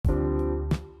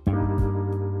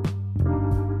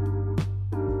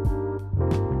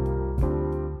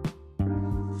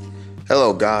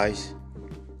Hello, guys.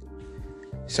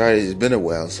 Sorry, it's been a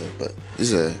while, but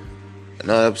this is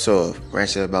another episode of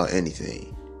Ranching About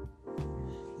Anything.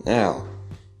 Now,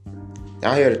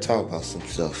 I'm here to talk about some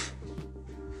stuff,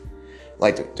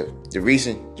 like the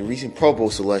recent Pro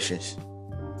Bowl selections,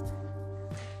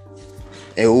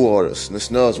 and who are the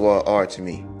snubs are to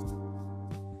me,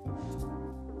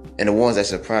 and the ones that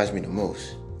surprised me the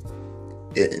most.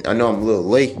 I know I'm a little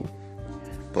late,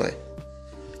 but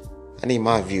I need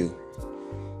my view.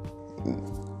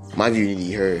 My view need to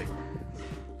be heard.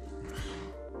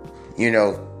 You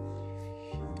know,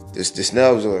 the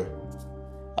snubs are,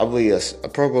 I believe a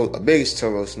biggest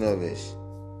turbo snub is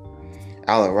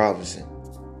Allen Robinson,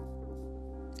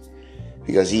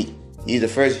 because he was the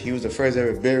first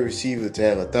ever Bear receiver to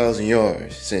have 1,000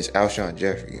 yards since Alshon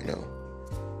Jeffrey.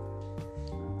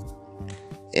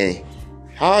 And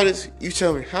how this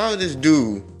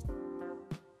dude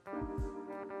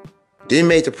didn't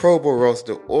make the Pro Bowl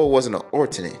roster or wasn't an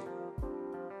alternate?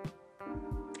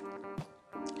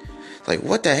 Like,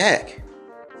 what the heck?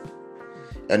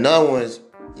 Another one is,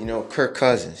 Kirk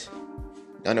Cousins.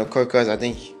 I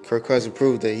think Kirk Cousins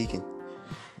proved that he can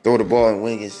throw the ball and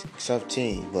win against tough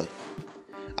team, but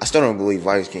I still don't believe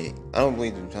Vikings can. I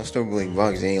still believe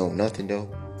Vikings ain't on nothing though.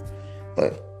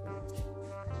 But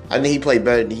I think he played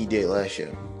better than he did last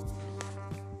year.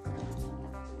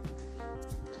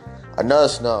 Another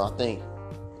snub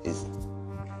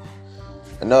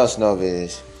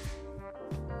is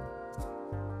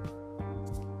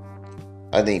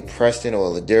I think Preston or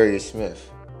Ladarius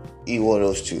Smith. Either one of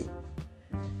those two.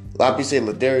 A lot of people say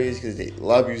Ladarius because a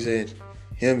lot of people said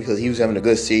him because he was having a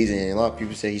good season, and a lot of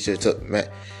people say he should have took Mac.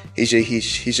 He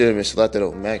should have been selected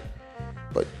on Mac,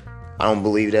 but I don't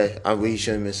believe that. I believe he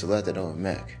should have been selected on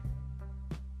Mac.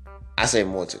 I say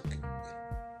more to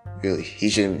really. He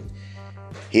shouldn't.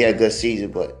 He had a good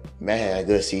season, but Matt had a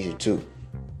good season too.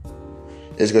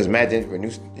 Just because Matt didn't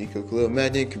produce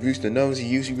the numbers he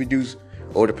usually produce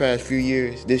over the past few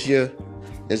years, this year,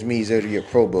 that's me. He's going to be a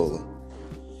Pro Bowler.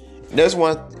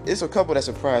 It's a couple that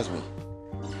surprised me.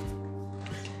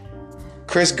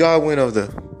 Chris Godwin of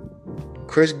the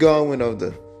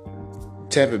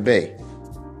Tampa Bay.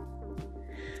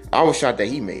 I was shocked that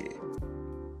he made it.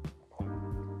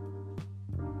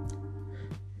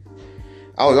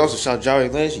 I was also shocked Jarry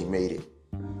Landry made it.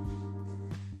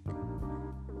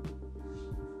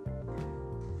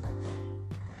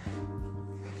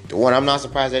 The one I'm not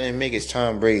surprised I didn't make is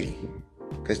Tom Brady.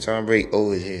 Because Tom Brady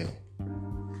old as hell.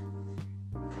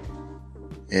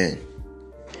 And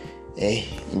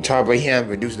Tom Brady hasn't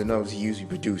produced the numbers he usually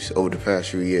produced over the past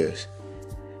few years.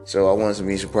 So I wasn't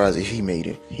to be surprised if he made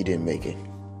it. He didn't make it.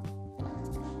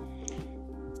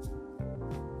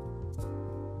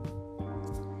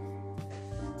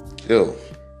 Yo,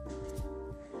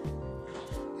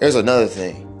 here's another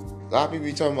thing. A lot of people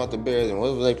be talking about the Bears and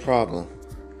what was their problem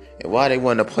and why they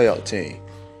won the playoff team.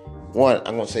 One,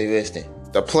 I'm going to say this thing.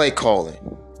 The play calling.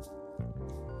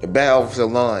 The bad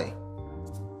offensive line.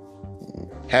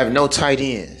 Having no tight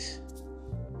ends.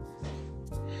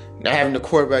 Not having the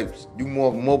quarterback do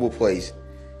more mobile plays.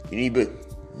 You need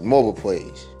mobile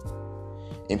plays.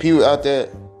 And people out there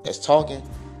that's talking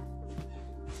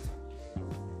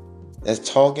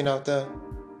out there,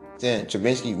 saying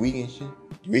Trubisky weak and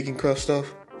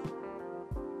stuff.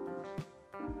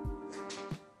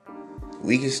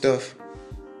 Weak and stuff.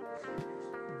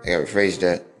 I gotta rephrase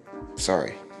that.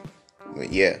 Sorry.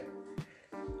 But yeah.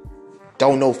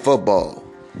 Don't know football.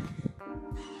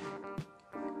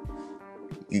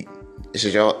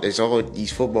 It's all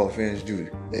these football fans do.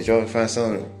 They try to find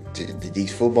something.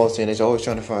 These football fans, they're always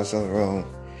trying to find something wrong.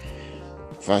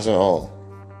 Find something wrong.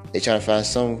 They trying to find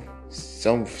something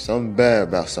bad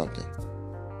about something.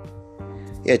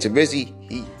 Yeah, Trubisky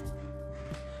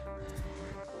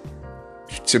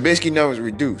numbers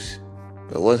reduced,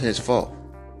 but it wasn't his fault.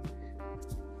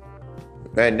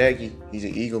 Matt Nagy, he's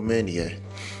an egomaniac.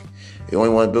 They only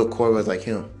want to build quarterbacks like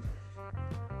him.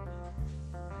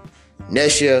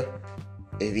 Next year,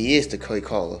 if he is the play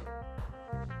caller,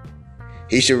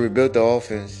 he should rebuild the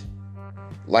offense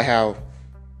like how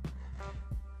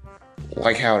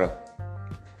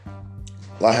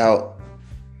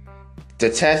the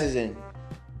Texans and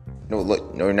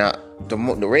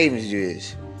the Ravens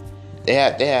is. They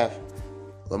have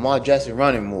Lamar Jackson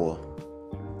running more,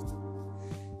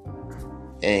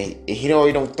 and he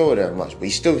don't throw it that much, but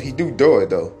he do throw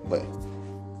it though. But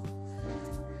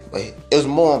it was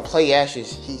more on play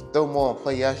actions. He throw more on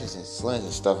play actions and slants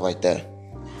and stuff like that.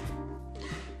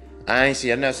 I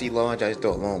never see Lamar Jackson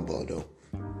throw a long ball though,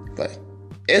 but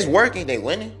it's working. They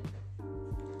winning.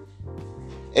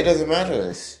 It doesn't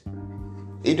matter.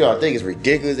 Even though I think it's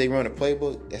ridiculous they run a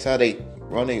playbook. That's how they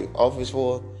run their offense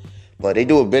for. But they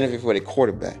do a benefit for their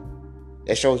quarterback.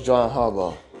 That shows John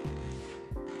Harbaugh.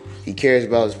 He cares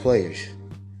about his players.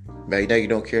 Back now you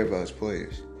don't care about his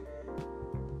players.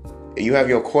 And you have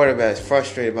your quarterback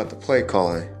frustrated about the play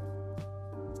calling.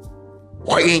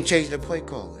 Why you ain't changing the play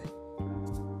calling?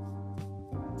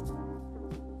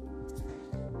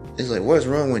 It's like, what's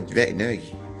wrong with Matt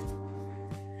Nagy?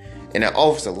 And that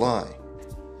offensive line.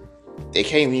 They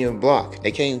can't even block.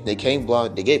 They can't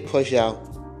block. They get pushed out.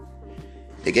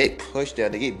 They get pushed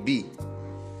out. They get beat.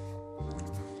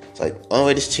 It's like, only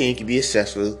way this team can be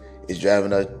successful is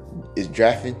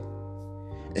drafting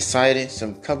and signing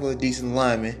some couple of decent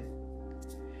linemen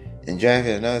and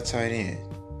drafting another tight end.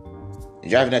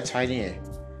 And drafting that tight end.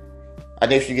 I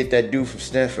think we should get that dude from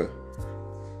Stanford.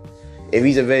 If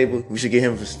he's available, we should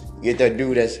get that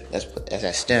dude that's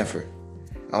at Stanford.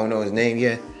 I don't know his name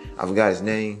yet. I forgot his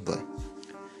name, but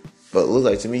it looks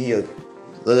like to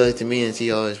me and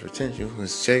see all his potential,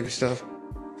 his shape and stuff.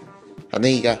 I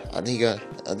think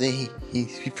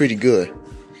he's pretty good.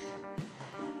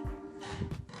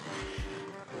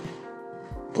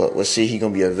 But let's see if he's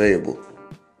gonna be available.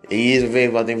 If he is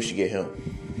available, I think we should get him.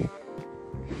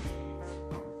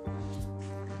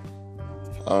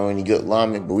 I don't know any good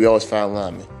linemen, but we always find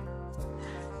linemen.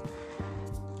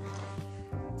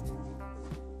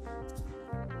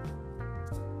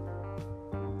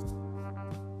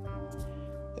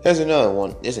 There's another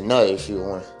one. There's another issue I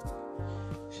want to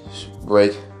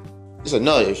break. There's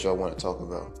another issue I want to talk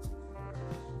about.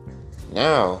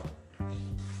 Now,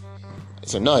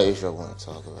 it's another issue I want to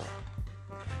talk about.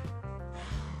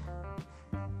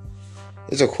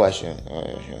 It's a question.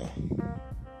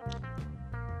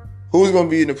 Who's going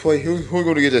to be in the play? Who's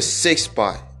going to get the 6th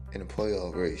spot in the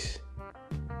playoff race?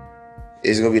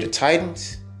 Is it going to be the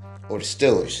Titans or the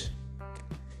Steelers?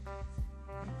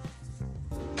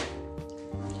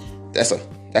 That's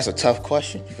a tough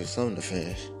question for some of the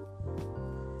fans.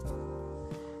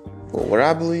 But what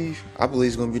I believe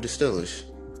it's going to be the Steelers.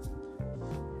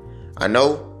 I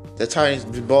know the Titans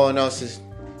been balling out since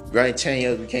Ryan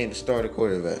Tannehill became the starter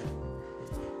quarterback.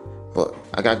 But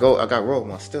I got to roll with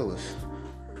my Steelers.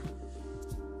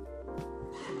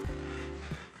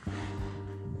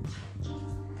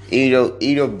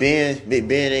 Either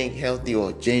Ben ain't healthy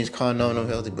or James Conner not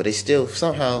healthy, but they still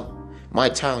somehow,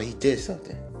 Mike Tomlin, he did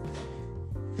something.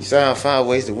 He somehow found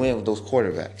ways to win with those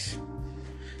quarterbacks.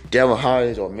 Devin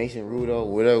Hodges or Mason Rudolph,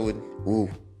 whatever.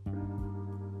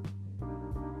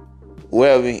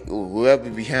 Whoever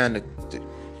behind the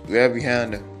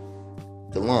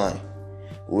line.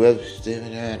 Whoever's still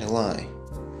behind the line.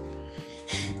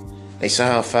 They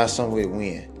somehow found some way to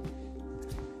win.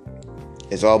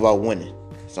 It's all about winning.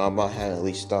 It's all about having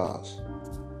elite stars.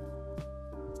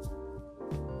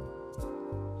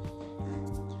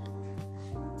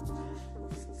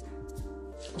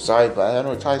 I'm sorry, but I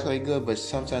know the Titans play good, but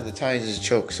sometimes the Titans just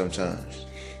choke sometimes.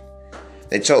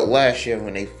 They choked last year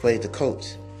when they played the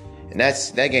Colts. And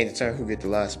that game determined who get the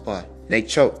last spot. They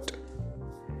choked.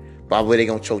 But I believe they're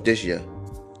going to choke this year.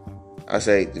 I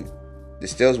say the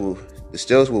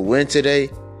Steelers will win today.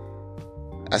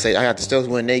 I got the Steelers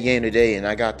win their game today, and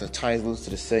I got the Titans lose to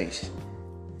the Saints.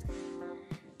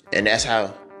 And that's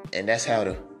how the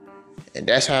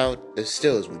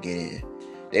Steelers would get in.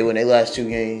 They win their last 2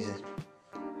 games.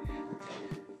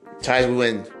 Titans will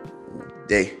win.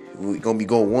 We're gonna be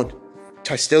going 1.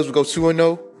 Steelers will go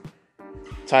 2-0.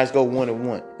 Titans go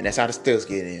 1-1, and that's how the Steelers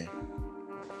get in.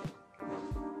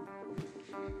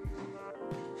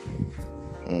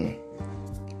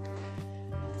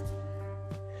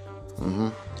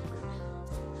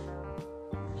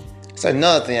 It's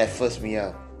another thing that flips me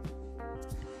out.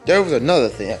 There was another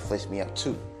thing that flips me out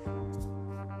too.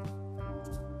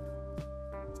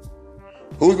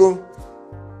 Who's gonna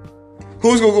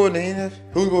go in the NFC?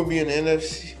 Who's gonna be in the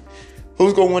NFC?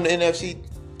 Who's gonna win the NFC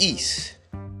East?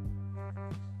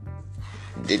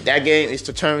 That game is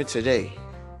determined today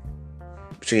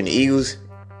between the Eagles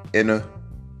and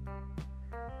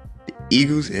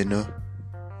the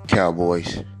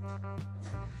Cowboys.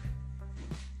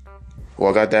 Who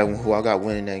I got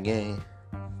winning that game?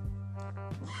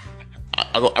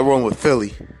 I run with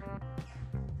Philly.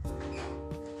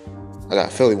 I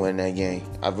got Philly winning that game.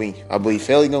 I believe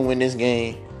Philly gonna win this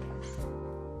game.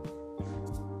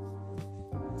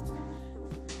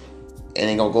 And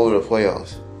they gonna go to the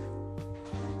playoffs.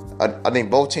 I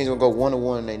think both teams gonna go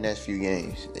 1-1 in their next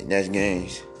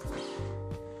games.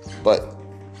 But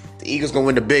the Eagles gonna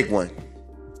win the big one.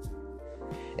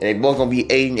 And they both gonna be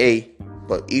 8-8.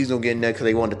 But Eagles gonna get in there because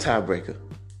they won the tiebreaker.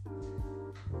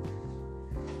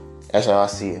 That's how I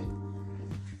see it.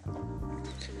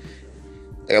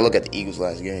 I gotta look at the Eagles'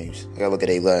 last games. I gotta look at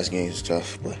their last games and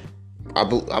stuff. But I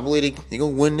believe they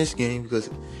gonna win this game because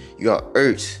you got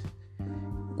Ertz.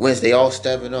 Wentz, they all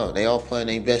stepping up. They all playing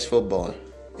their best football.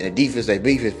 And the defense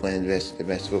playing the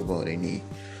best football they need.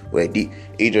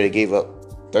 Either they gave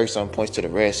up 30-something points to the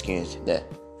Redskins that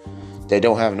they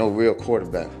don't have no real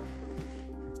quarterback.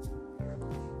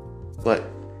 But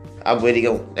I believe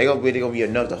they're gonna be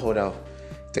enough to hold out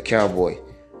the Cowboys.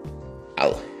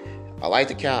 I like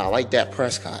the Cow. I like Dak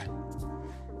Prescott.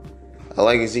 I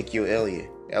like Ezekiel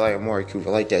Elliott. I like Amari Cooper.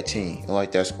 I like that team. I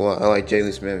like that squad. I like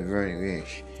Jalen Smith, Vernon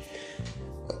Rich.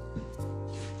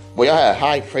 But y'all had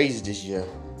high praises this year.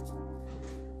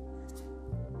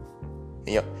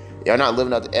 And y'all not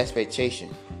living up to expectation.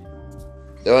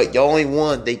 The only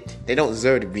one they don't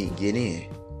deserve to get in.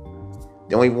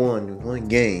 They only won one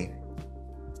game.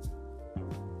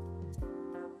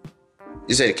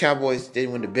 You say the Cowboys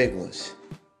didn't win the big ones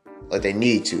like they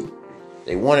need to.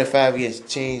 They 1-5 against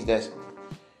teams that's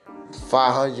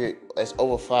 500. That's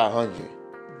over 500.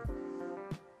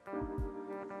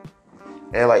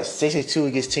 And like 62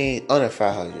 against teams under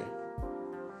 500.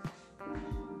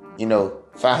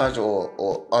 500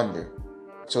 or under.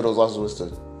 So those losses was to,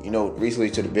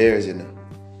 recently to the Bears and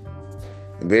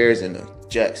the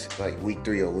Jets, like week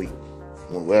 3 or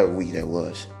whatever week that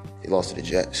was. They lost to the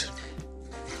Jets.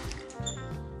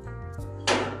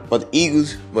 But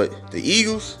the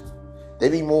Eagles, they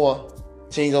be more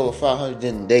teams over 500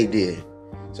 than they did.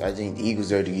 So I think the Eagles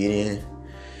deserve to get in.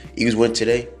 Eagles win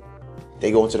today.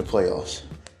 They go into the playoffs.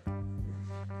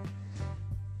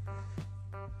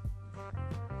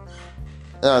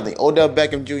 Another thing, Odell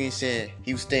Beckham Jr. saying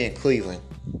he was staying in Cleveland.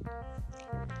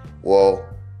 Well,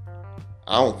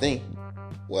 I don't think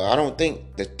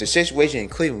the situation in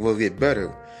Cleveland will get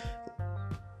better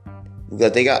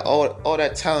because they got all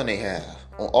that talent they have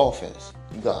on offense.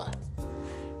 You got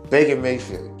Baker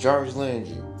Mayfield, Jarvis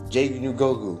Landry, J.D.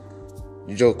 Njoku.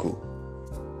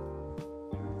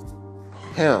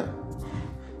 Him.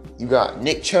 You got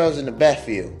Nick Chubb in the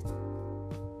backfield.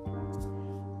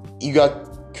 You got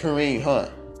Kareem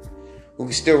Hunt, who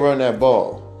can still run that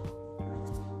ball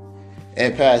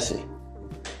and pass it.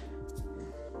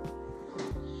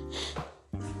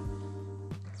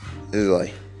 It's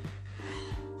like,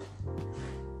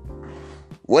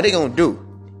 what they gonna do?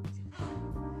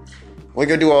 What they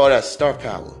gonna do with all that star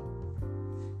power?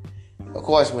 Of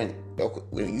course, when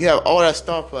you have all that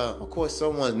star power, of course,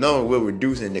 someone's number will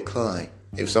reduce and decline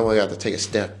if someone got to take a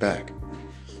step back.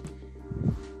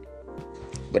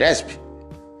 But that's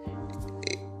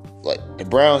like the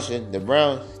Browns,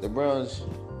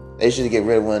 they should get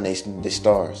rid of one of their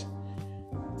stars.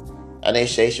 And they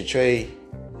should trade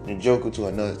Njoku to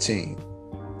another team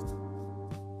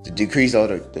to decrease all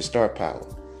the star power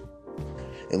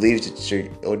and leave it to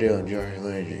Odell and Jarvis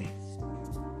Landry.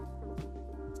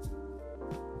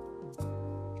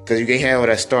 Because you can't have all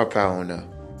that star power on there.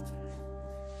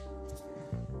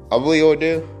 I believe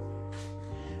Odell.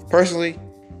 Personally,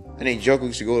 I think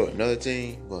Njoku should go to another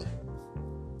team, but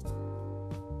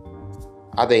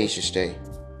I think he should stay.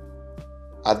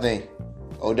 I think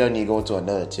Odell need to go to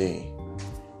another team.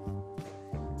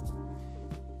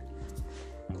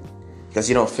 Because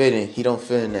he don't fit in there. He doesn't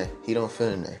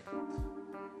fit in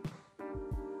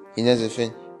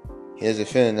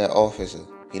that offense.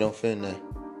 He don't fit in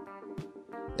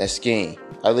that scheme.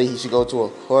 I think he should go to a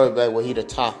quarterback where he the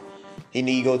top. He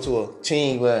need to go to a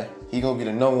team where he gonna be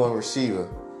the number one receiver.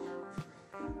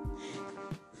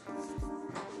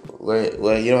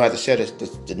 Where you don't have to share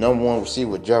the number one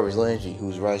receiver with Jarvis Landry,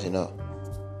 who's rising up.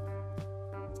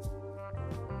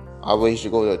 I believe he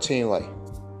should go to a team like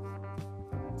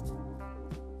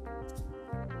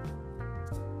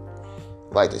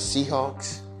the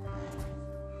Seahawks,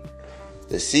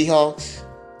 the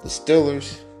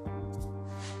Steelers,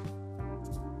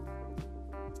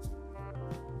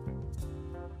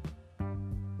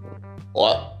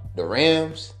 or the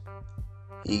Rams.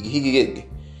 He could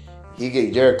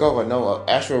get Jared Goff an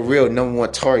actual real number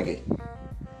one target.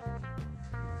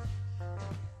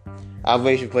 I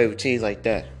believe he should play with teams like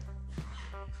that.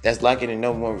 That's lacking the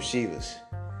number one receivers.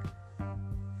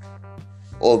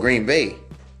 Or Green Bay.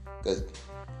 Because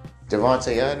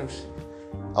Devontae Adams,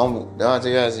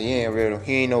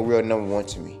 he ain't no real number one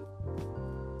to me.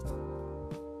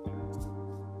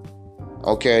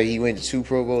 Okay, he went to 2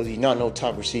 Pro Bowls. He's not no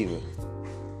top receiver.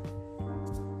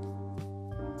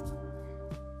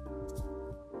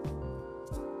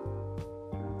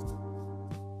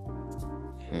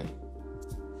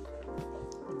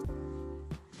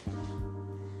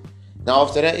 Now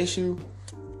after that issue,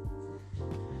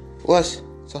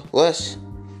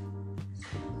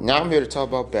 now I'm here to talk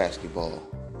about basketball.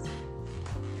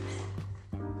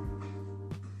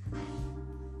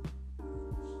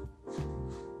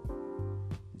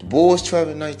 Bulls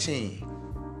 12-19.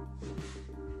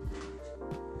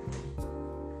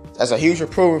 That's a huge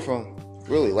improvement from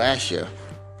really last year.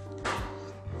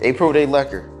 They proved they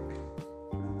record.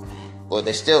 But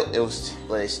they still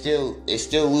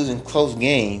losing close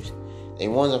games. They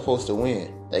wasn't supposed to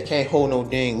win. They can't hold no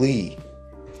dang lead.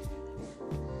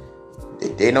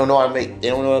 They don't know how to make. They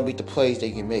don't know how to beat the plays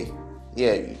they can make.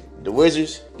 Yeah, the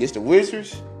Wizards against the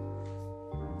Wizards.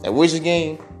 That Wizards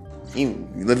game,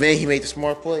 LeVine, he made the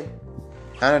smart play.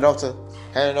 Handed off to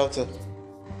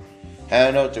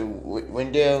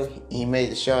Wendell. He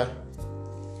made the shot.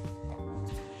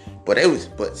 But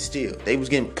still, they was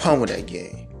getting pummeled that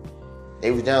game.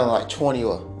 They was down like 20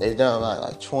 or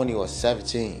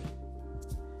 17.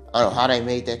 I don't know how they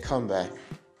made that comeback.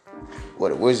 Well,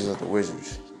 the Wizards are the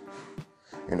Wizards.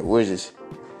 And the Wizards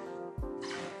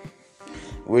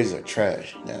are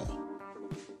trash now.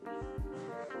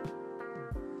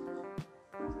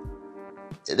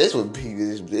 This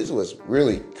was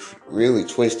really, really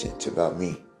twisted about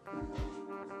me.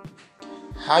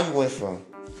 How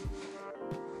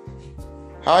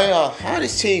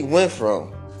this team went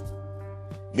from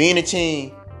being a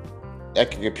team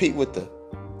that can compete with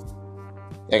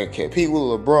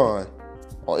LeBron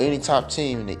or any top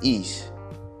team in the East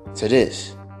to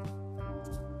this.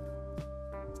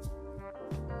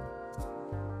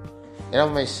 It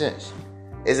don't make sense.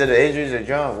 Is it the injuries of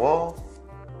John Wall?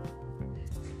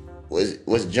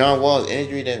 Was John Wall's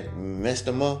injury that messed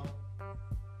him up?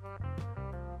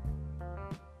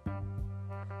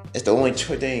 It's the only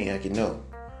thing I can know.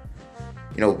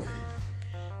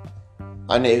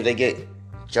 I know if they get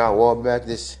John Wall back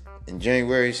this in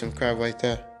January, some crap like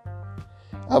that,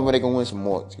 I bet they're gonna win some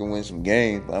more. They're gonna win some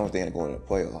games, but I don't think they're going to the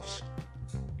playoffs.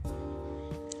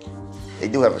 They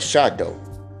do have a shot though.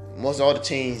 Most all the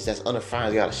teams that's under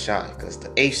 500 got a shot because the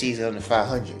AFC is under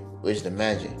 500, which is the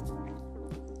Magic.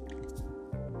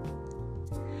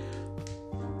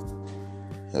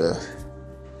 The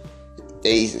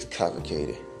East is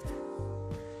complicated.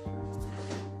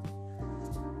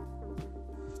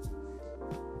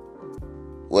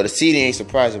 Well, the seeding ain't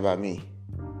surprised about me.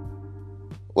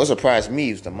 What surprised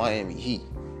me was the Miami Heat.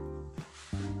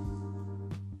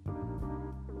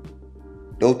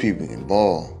 Those people can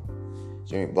ball.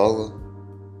 Jimmy Butler.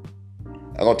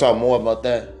 I'm gonna talk more about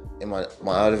that in my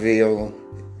other video.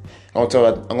 I'm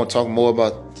gonna talk more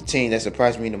about the team that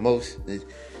surprised me the most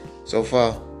so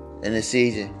far in this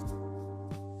season.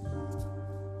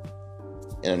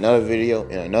 In another video,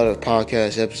 in another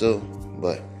podcast episode,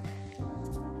 but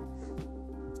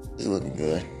it's looking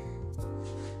good.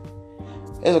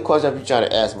 There's a question I've been trying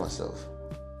to ask myself.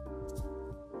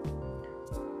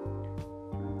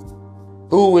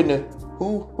 Who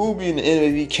be in the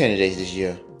MVP candidates this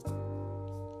year?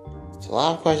 It's a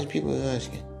lot of questions people are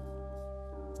asking.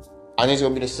 I think it's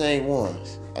gonna be the same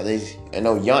ones. I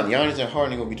know Giannis and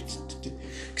Harden gonna be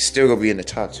still gonna be in the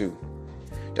top two.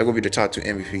 They're gonna be the top two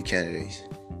MVP candidates.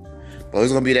 But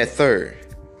who's gonna be that third?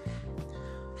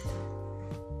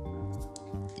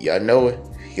 Y'all know it.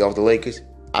 He off the Lakers.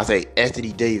 I say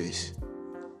Anthony Davis.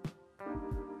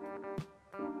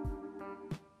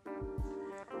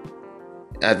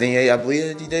 I believe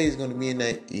Anthony Davis is going to be in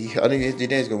that. I think Anthony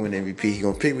Davis is going to win MVP. He's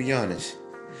going to pick with Giannis.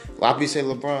 A lot of people say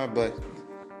LeBron,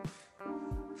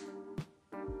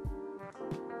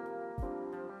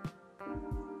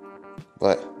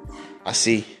 but I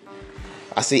see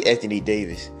Anthony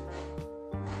Davis.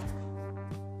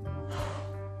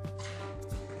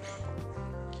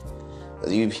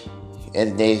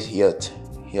 Anthony Davis, he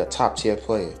a top tier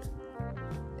player,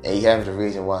 and he has the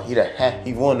reason why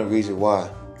he won the reason why.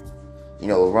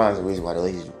 LeBron's the reason why the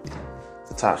Lakers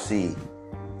the top seed,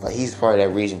 but he's part of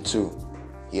that region too.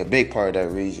 He a big part of that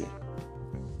region.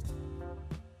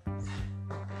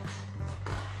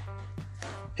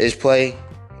 His play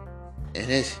and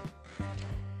this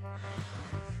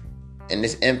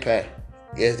impact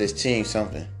gives this team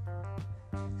something.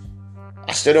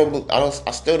 I still don't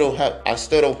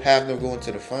have them going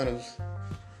to the finals.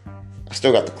 I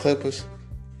still got the Clippers,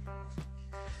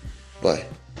 but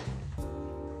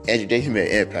Andrew Davis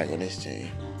made an impact on this team.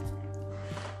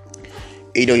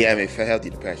 Even though he haven't been healthy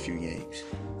the past few games,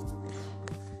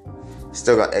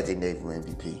 still got Anthony Davis for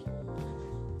MVP.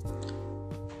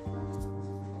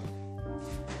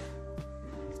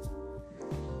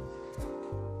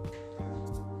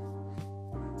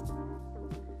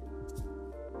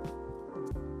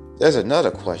 There's another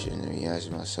question that me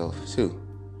ask myself too.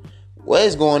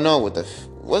 What's going on with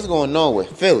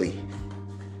Philly?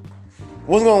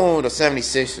 What's going on with the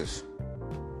 76ers?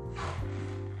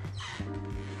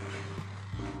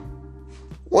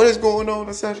 What is going on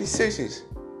with the 76ers?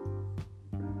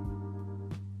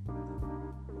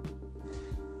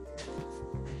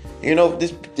 You know,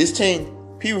 this team,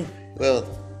 people,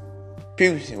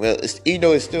 even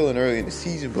though it's still in early in the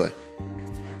season,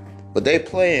 but they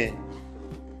playing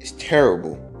is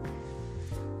terrible.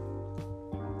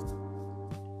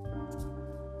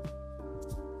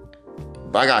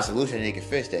 But I got a solution they can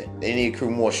fix that. They need to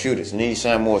recruit more shooters. They need to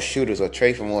sign more shooters or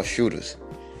trade for more shooters.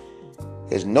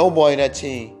 There's nobody in that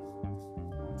team.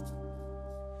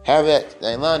 That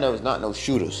lineup is not no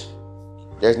shooters.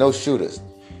 There's no shooters.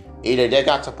 Either they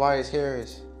got Tobias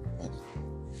Harris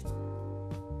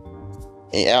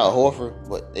and Al Horford,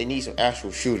 but they need some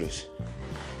actual shooters.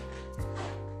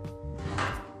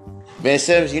 Ben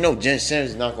Simmons, you know Jen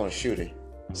Simmons is not going to shoot it.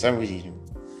 For some reason,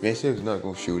 Ben Simmons is not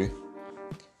going to shoot it.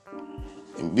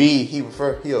 And B, he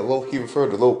preferred the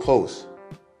low post.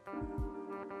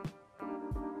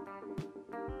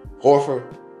 Horford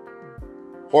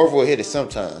will hit it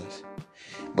sometimes,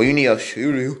 but you need a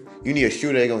shooter. You need a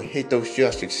shooter that's gonna hit those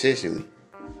shots successfully.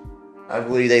 I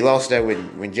believe they lost that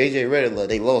when JJ Redick left.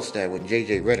 They lost that when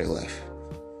JJ Redick left.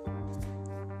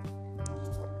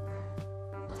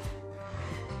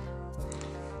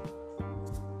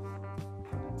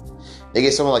 They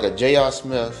get someone like a J.R.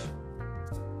 Smith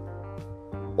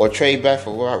or trade back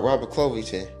for Robert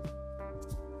Covington.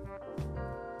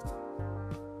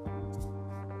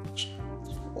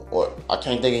 Or I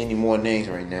can't think of any more names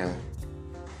right now.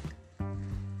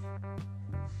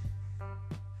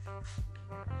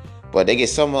 But they get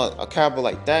someone, a caliber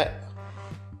like that,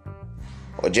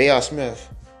 or J.R. Smith,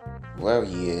 wherever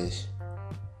he is.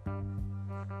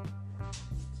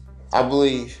 I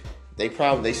believe their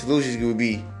solutions would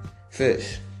be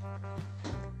fixed.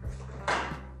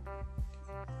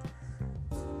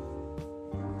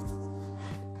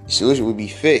 The solution would be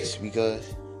fixed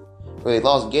because they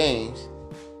lost games.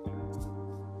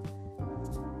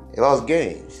 They lost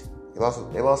games. They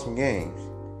lost some games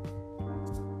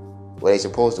where they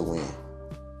supposed to win.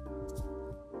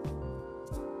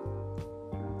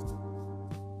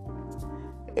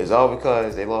 It's all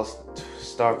because they lost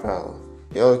star power.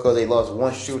 It's all because they lost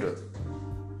one shooter.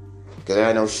 Because there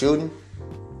ain't no shooting,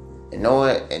 and no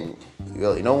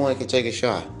one can take a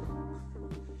shot.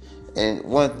 And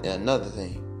another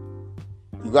thing,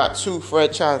 you got two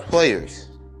franchise players.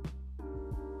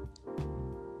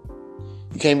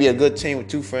 You can't be a good team with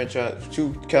two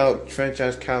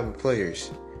franchise caliber players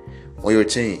on your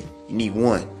team. You need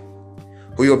one.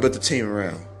 Who you gonna build the team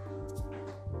around?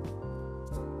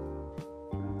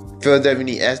 Philadelphia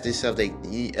need to ask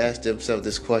themselves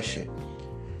this question.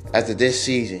 After this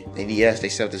season, they need to ask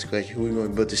themselves this question: who are we gonna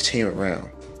build this team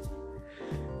around?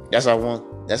 That's what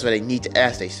they need to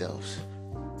ask themselves.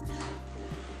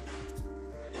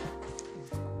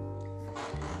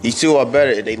 These two are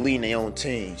better if they lead their own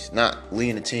teams, not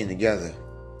leading the team together.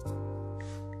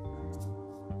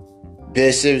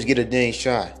 Ben Simmons get a dang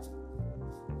shot.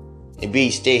 And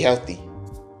B, stay healthy.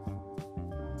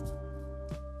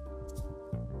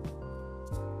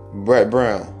 Brett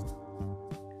Brown,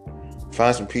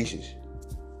 find some pieces.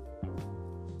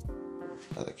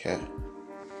 Another cat.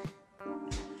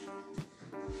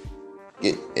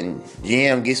 Get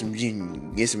some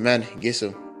shooting.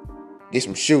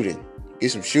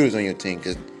 Get some shooters on your team,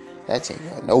 because that team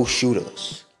got no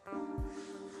shooters.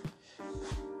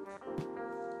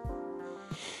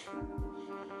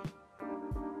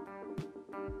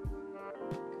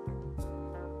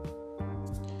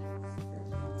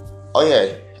 Oh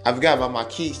yeah, I forgot about my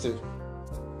keys to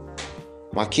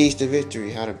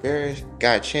victory. How the Bears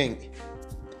got a chance.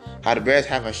 How the Bears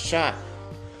have a shot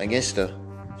against the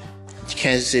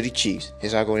Kansas City Chiefs.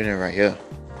 Here's how I go in there right here.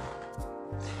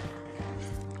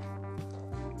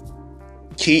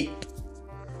 You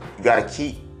gotta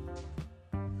keep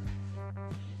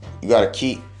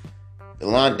the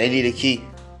line. They need to keep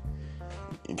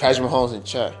Patrick Mahomes in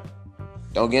check.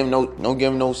 Don't give him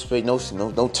no space, no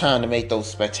time to make those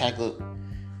spectacular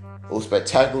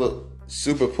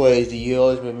super plays that you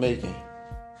always been making.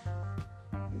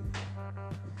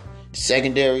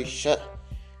 Secondary, they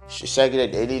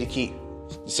need to keep.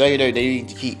 The secondary, they need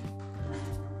to keep.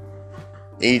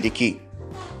 They need to keep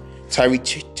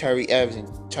Tyreek Evans and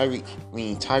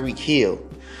Tyreek Hill.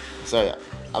 Sorry,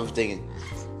 I was thinking.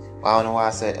 I don't know why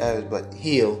I said Evans, but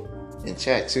Hill in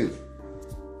chat too.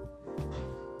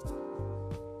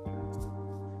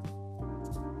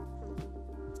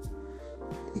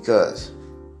 Because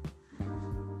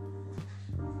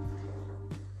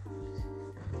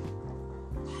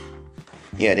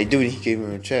they do need to keep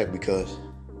him in check because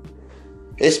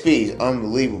his speed is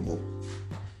unbelievable.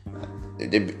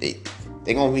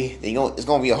 It's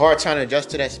gonna be a hard time to adjust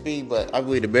to that speed, but I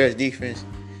believe the Bears defense,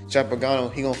 Chad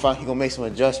Pagano, he gonna make some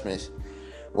adjustments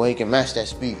where he can match that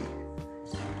speed.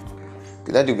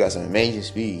 Cause that dude got some amazing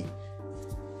speed.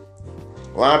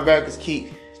 Linebackers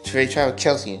keep Travis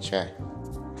Kelce in check.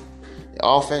 The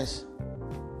offense,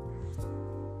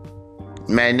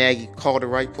 Matt Nagy called the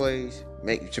right plays.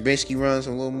 Make Trubisky runs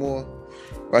a little more,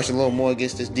 rush a little more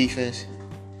against this defense.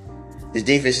 This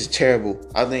defense is terrible.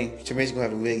 I think Trubisky gonna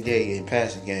have a big day in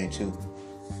passing game too.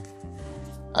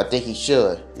 I think he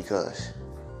should because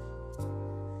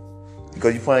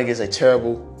you're playing against a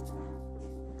terrible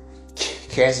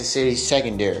Kansas City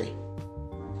secondary.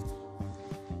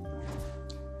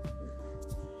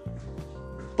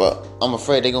 But I'm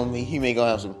afraid he may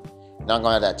gonna have not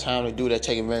gonna have that time to do that,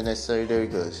 taking advantage of that secondary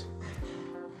because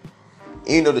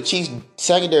even though the Chiefs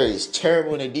secondary is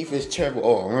terrible and their defense is terrible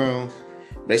all around,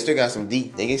 they still got some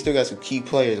key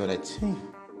players on that team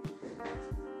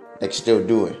that can still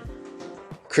do it.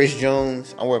 Chris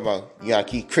Jones, I'm worried about. You gotta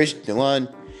keep Chris the line.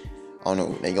 I don't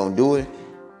know if they gonna do it,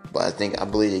 but I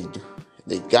believe they do.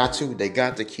 They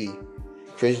got to keep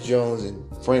Chris Jones and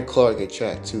Frank Clark at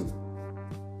track too.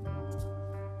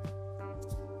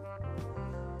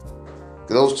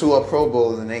 Those two are Pro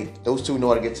Bowls, and those two know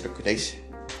how to get to the. The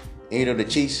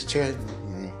Chiefs. I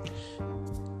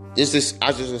was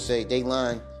just gonna say they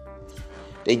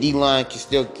D line can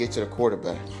still get to the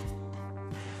quarterback.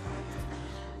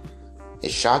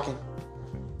 It's shocking,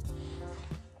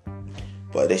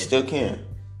 but they still can.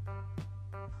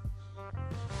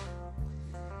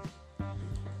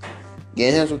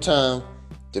 Get him some time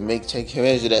to take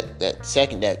advantage of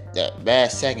that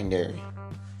bad secondary.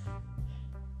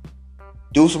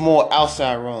 Do some more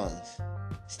outside runs.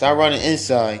 Start running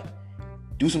inside.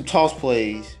 Do some toss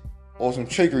plays or some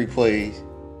trickery plays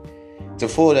to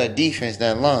fool that defense,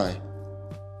 that line.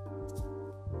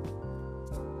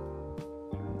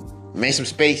 Make some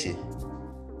spacing.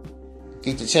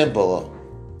 Keep the tempo up.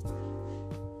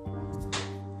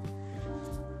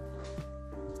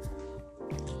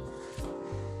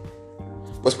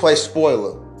 Let's play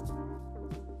spoiler.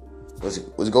 Let's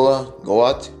go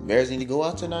out. Bears need to go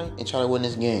out tonight and try to win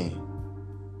this game.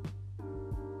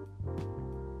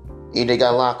 They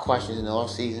got a lot of questions in the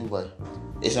offseason, but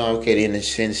it's not okay to end the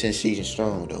season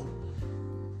strong though.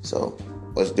 So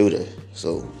let's do that.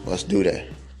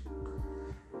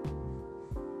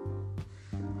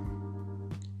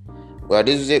 Well,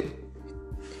 this is it.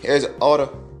 Here's the order.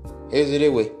 Here's it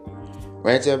anyway.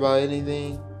 Rant about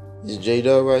anything. This is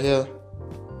J-Dub right here.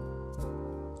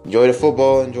 Enjoy the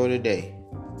football. Enjoy the day.